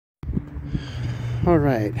All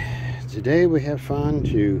right, today we have fun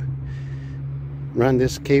to run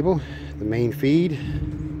this cable, the main feed.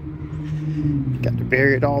 Got to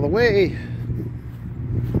bury it all the way.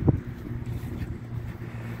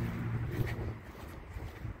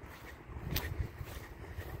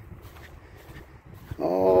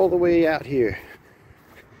 All the way out here.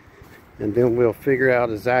 And then we'll figure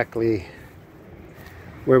out exactly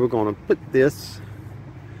where we're going to put this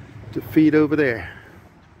to feed over there.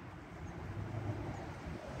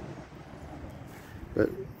 But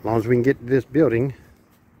as long as we can get to this building,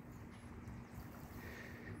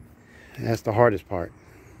 that's the hardest part.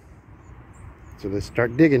 So let's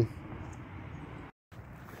start digging.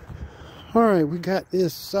 All right, we got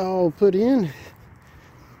this all put in.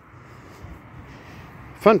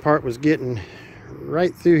 Fun part was getting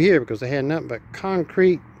right through here because they had nothing but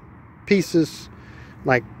concrete pieces,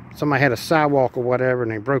 like somebody had a sidewalk or whatever,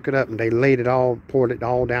 and they broke it up and they laid it all, poured it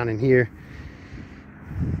all down in here.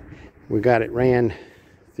 We got it ran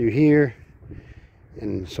through here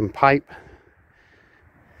and some pipe,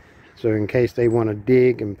 so in case they want to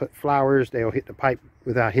dig and put flowers, they'll hit the pipe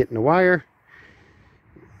without hitting the wire.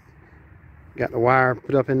 Got the wire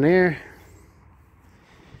put up in there.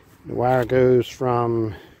 The wire goes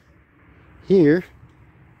from here,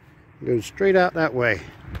 goes straight out that way.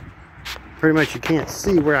 Pretty much you can't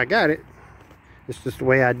see where I got it. It's just the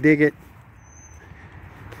way I dig it.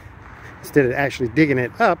 Instead of actually digging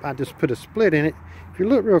it up, I just put a split in it. If you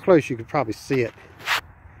look real close, you could probably see it.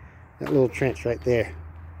 That little trench right there.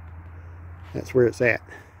 That's where it's at.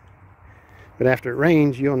 But after it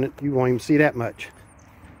rains, you won't even see that much.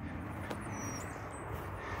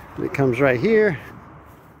 But it comes right here.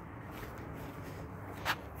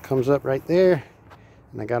 Comes up right there.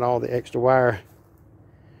 And I got all the extra wire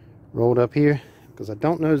rolled up here because I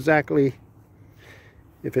don't know exactly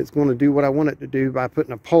if it's going to do what I want it to do by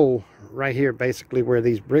putting a pole right here, basically where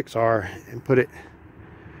these bricks are, and put it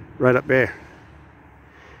right up there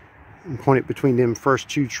and point it between them first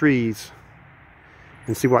two trees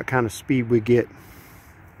and see what kind of speed we get.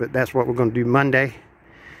 But that's what we're going to do Monday.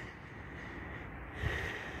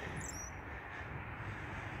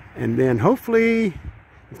 And then hopefully,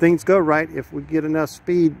 if things go right, if we get enough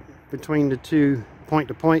speed between the two point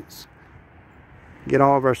to points, get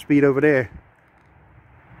all of our speed over there,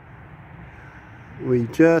 we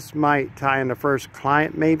just might tie in the first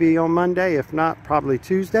client maybe on Monday, if not probably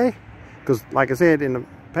Tuesday, because like I said in the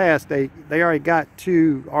past, they already got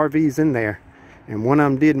 2 RVs in there, and one of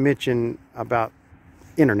them did mention about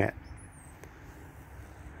internet.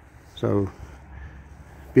 So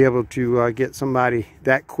be able to get somebody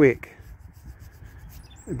that quick,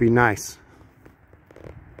 it'd be nice.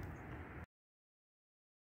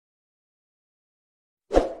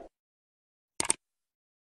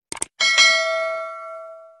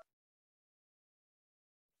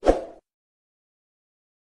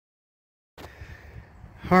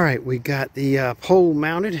 All right, we got the pole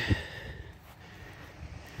mounted.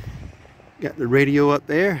 Got the radio up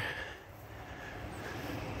there.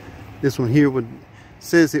 This one here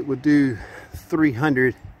says it would do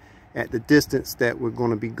 300 at the distance that we're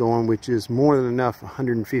going to be going, which is more than enough.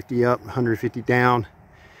 150 up, 150 down.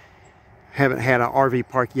 Haven't had an RV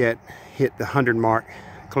park yet hit the 100 mark.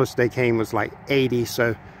 Closest they came was like 80,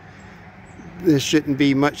 so this shouldn't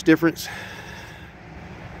be much difference.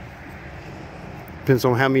 Depends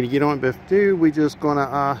on how many get on it, but if do, we just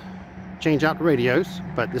gonna change out the radios.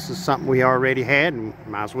 But this is something we already had, and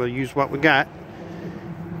might as well use what we got.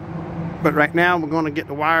 But right now we're gonna get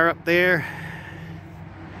the wire up there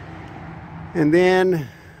and then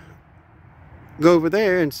go over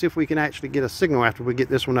there and see if we can actually get a signal after we get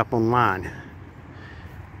this one up online.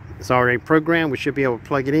 It's already programmed. We should be able to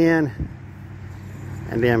plug it in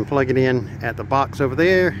and then plug it in at the box over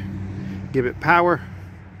there, give it power,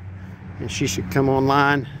 and she should come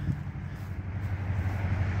online.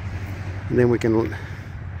 And then we can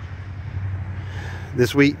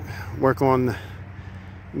this week work on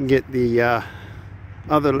get the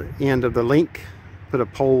other end of the link, put a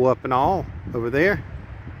pole up and all over there.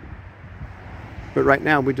 But right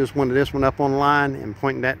now we just wanted this one up online and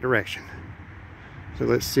point in that direction. So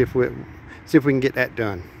let's see if we can get that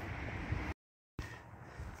done.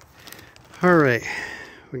 All right,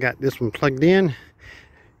 we got this one plugged in.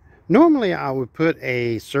 Normally I would put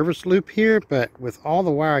a service loop here, but with all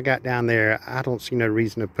the wire I got down there, I don't see no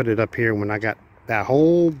reason to put it up here when I got that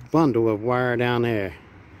whole bundle of wire down there.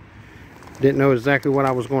 Didn't know exactly what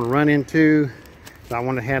I was going to run into, so I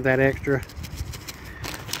want to have that extra.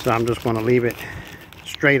 So I'm just going to leave it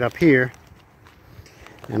straight up here,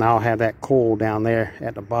 and I'll have that coil down there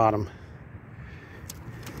at the bottom.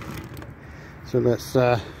 So let's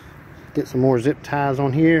get some more zip ties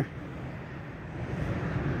on here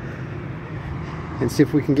and see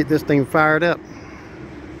if we can get this thing fired up.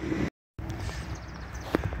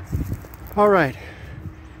 All right,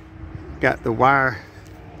 got the wire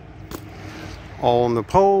all on the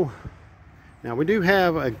pole. Now we do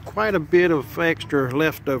have quite a bit of extra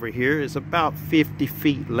left over here. It's about 50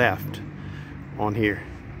 feet left on here,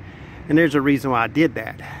 and there's a reason why I did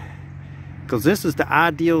that, because this is the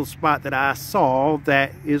ideal spot that I saw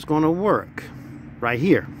that is going to work right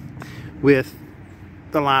here with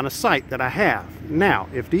the line of sight that I have. Now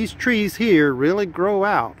if these trees here really grow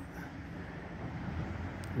out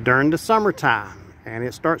during the summertime and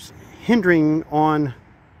it starts hindering on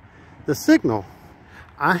the signal,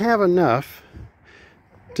 I have enough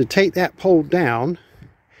to take that pole down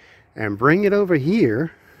and bring it over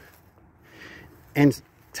here and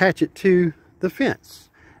attach it to the fence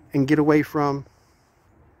and get away from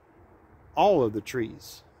all of the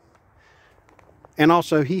trees. And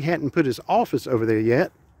also, he hadn't put his office over there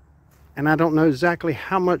yet, and I don't know exactly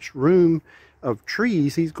how much room of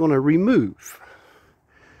trees he's going to remove.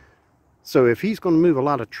 So if he's going to move a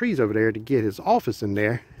lot of trees over there to get his office in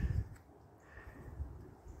there,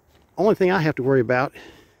 only thing I have to worry about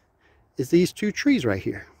is these two trees right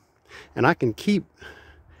here. And I can keep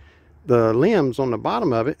the limbs on the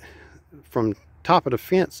bottom of it from top of the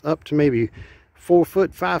fence up to maybe 4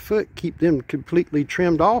 foot, 5 foot, keep them completely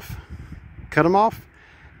trimmed off, cut them off.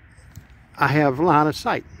 I have line of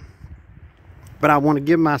sight. But I want to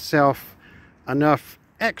give myself enough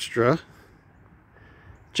extra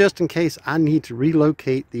just in case I need to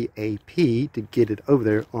relocate the AP to get it over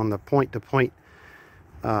there on the point-to-point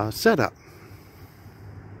setup.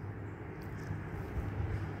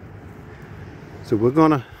 So we're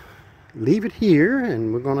gonna leave it here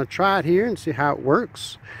and we're gonna try it here and see how it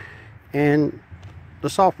works, and the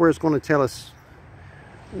software is going to tell us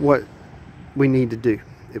what we need to do,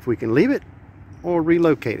 if we can leave it or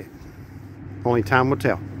relocate it. Only time will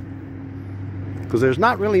tell, because there's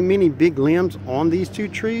not really many big limbs on these two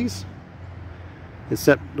trees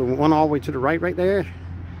except the one all the way to the right there.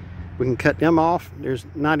 We can cut them off. There's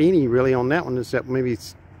not any really on that one except maybe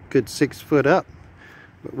it's good 6 foot up,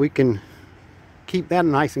 but we can keep that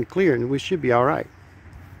nice and clear and we should be all right.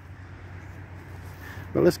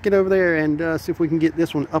 But let's get over there and see if we can get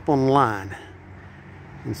this one up online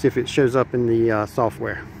and see if it shows up in the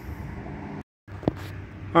software.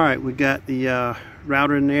 All right, we got the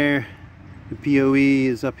router in there. The PoE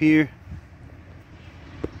is up here,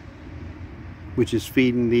 which is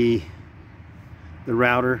feeding the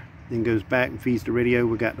router, then goes back and feeds the radio.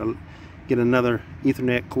 We got to get another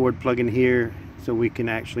Ethernet cord plug in here so we can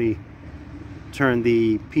actually turn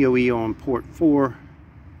the PoE on port 4,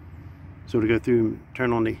 so to go through and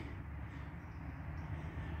turn on the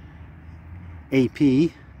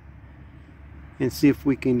AP and see if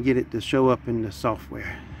we can get it to show up in the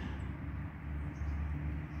software.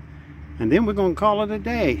 And then we're going to call it a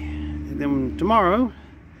day. And then tomorrow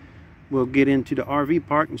we'll get into the RV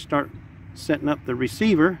park and start setting up the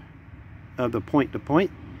receiver of the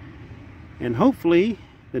point-to-point, and hopefully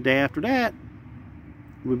the day after that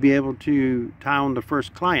we'll be able to tie on the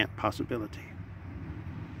first client possibility.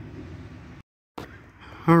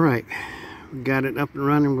 All right, we got it up and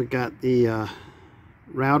running. We got the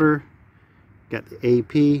router, got the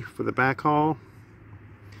AP for the backhaul.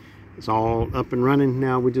 It's all up and running.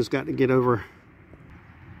 Now we just got to get over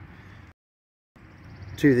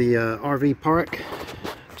to the RV park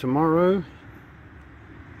tomorrow.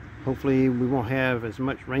 Hopefully we won't have as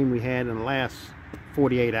much rain we had in the last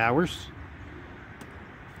 48 hours,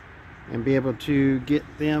 and be able to get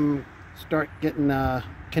them start getting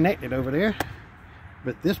connected over there.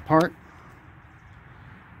 But this part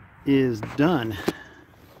is done,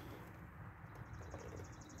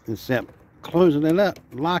 except closing it up,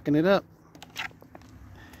 locking it up,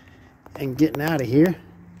 and getting out of here.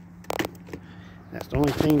 That's the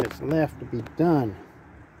only thing that's left to be done.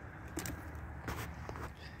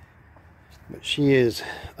 But she is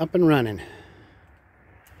up and running.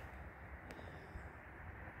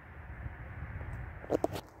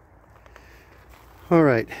 All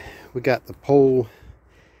right, we got the pole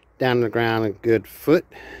down on the ground a good foot.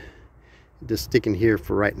 Just sticking here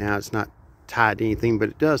for right now. It's not tied to anything, but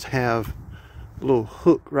it does have a little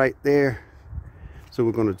hook right there. So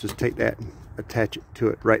we're going to just take that and attach it to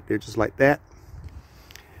it right there, just like that.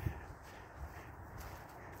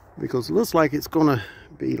 Because it looks like it's going to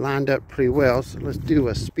be lined up pretty well. So let's do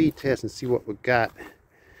a speed test and see what we got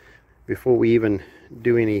before we even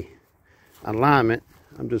do any alignment.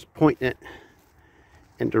 I'm just pointing it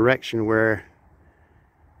in direction where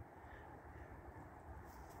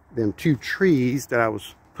them two trees that I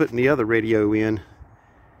was putting the other radio in,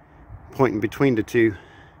 pointing between the two.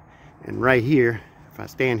 And right here, if I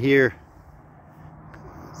stand here,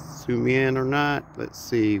 zoom in or not, let's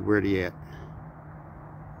see where they at.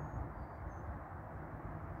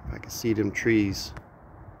 If I can see them trees.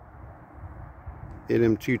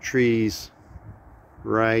 Them two trees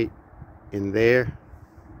right in there.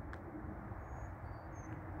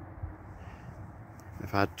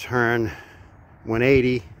 If I turn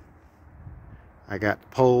 180, I got the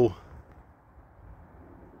pole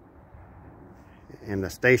and the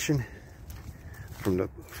station from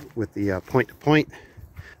with the point to point.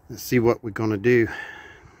 Let's see what we're gonna do.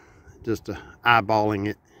 Just eyeballing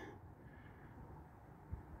it.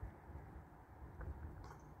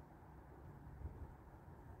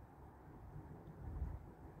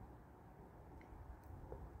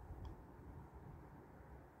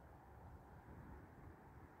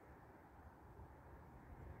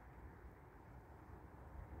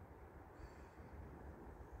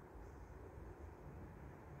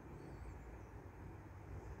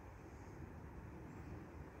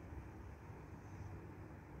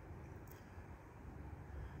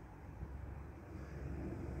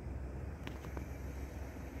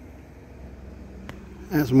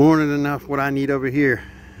 That's more than enough what I need over here.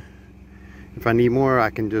 If I need more, I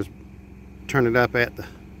can just turn it up at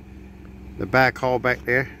the back hall back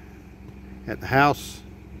there at the house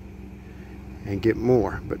and get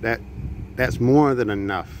more. But that's more than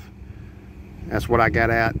enough. That's what I got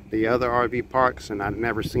at the other RV parks, and I've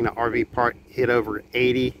never seen an RV park hit over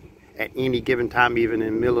 80 at any given time, even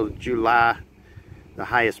in the middle of July. The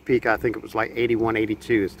highest peak, I think it was like 81,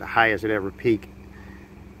 82 is the highest it ever peaked.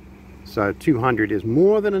 So 200 is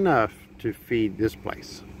more than enough to feed this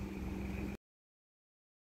place.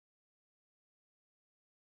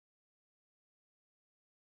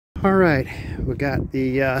 All right, we got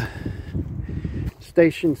the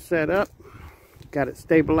station set up. Got it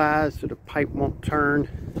stabilized so the pipe won't turn.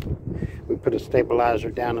 We put a stabilizer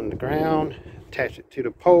down on the ground, attach it to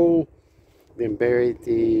the pole, then bury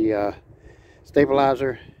the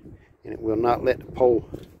stabilizer, and it will not let the pole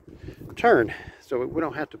turn. So we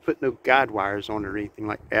don't have to put no guide wires on it or anything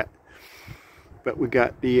like that. But we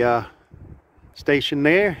got the station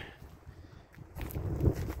there.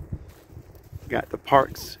 Got the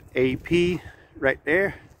Parks AP right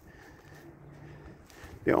there.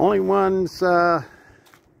 The only ones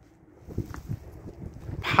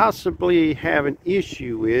possibly have an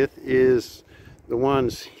issue with is the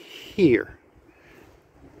ones here.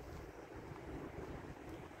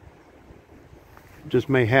 Just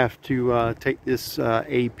may have to take this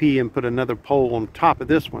AP and put another pole on top of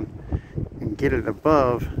this one and get it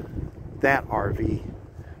above that RV.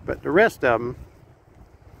 But the rest of them,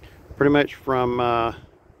 pretty much from, I'm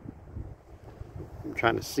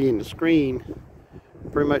trying to see in the screen,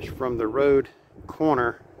 pretty much from the road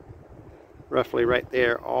corner, roughly right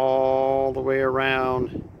there, all the way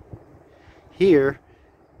around here,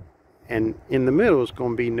 and in the middle is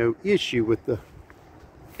going to be no issue with the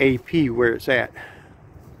AP where it's at.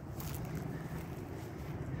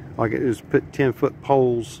 All I got to do is put 10-foot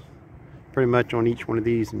poles pretty much on each one of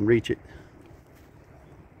these and reach it.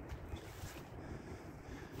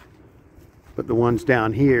 But the ones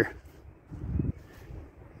down here,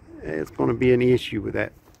 it's going to be an issue with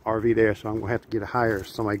that RV there, so I'm going to have to get a higher if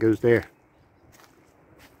somebody goes there.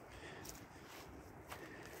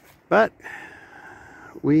 But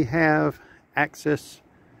we have access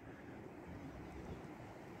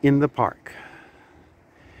in the park.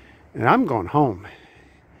 And I'm going home.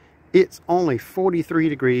 It's only 43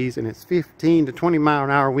 degrees and it's 15 to 20 mile an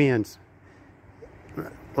hour winds.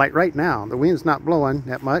 Like right now, the wind's not blowing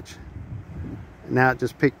that much. Now it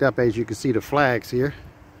just picked up, as you can see the flags here.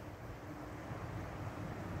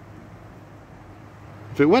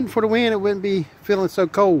 If it wasn't for the wind, it wouldn't be feeling so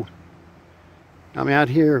cold. I'm out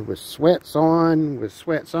here with sweats on, with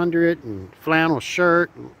sweats under it, and flannel shirt,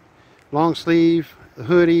 and long sleeve, a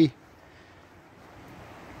hoodie.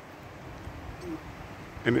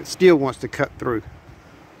 And it still wants to cut through.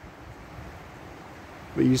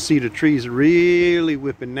 But you see the trees are really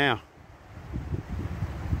whipping now.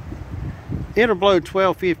 It'll blow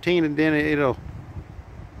 12, 15, and then it'll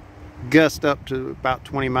gust up to about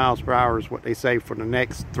 20 miles per hour is what they say for the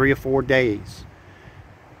next 3 or 4 days.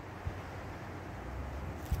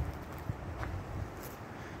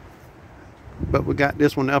 But we got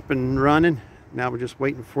this one up and running. Now we're just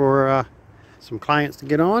waiting for some clients to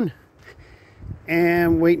get on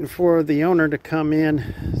and waiting for the owner to come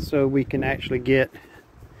in so we can actually get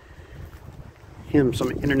him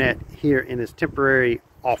some internet here in his temporary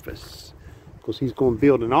office, because he's going to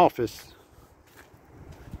build an office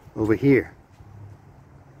over here.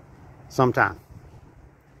 sometime.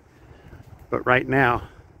 But right now,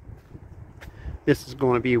 this is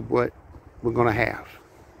going to be what we're going to have.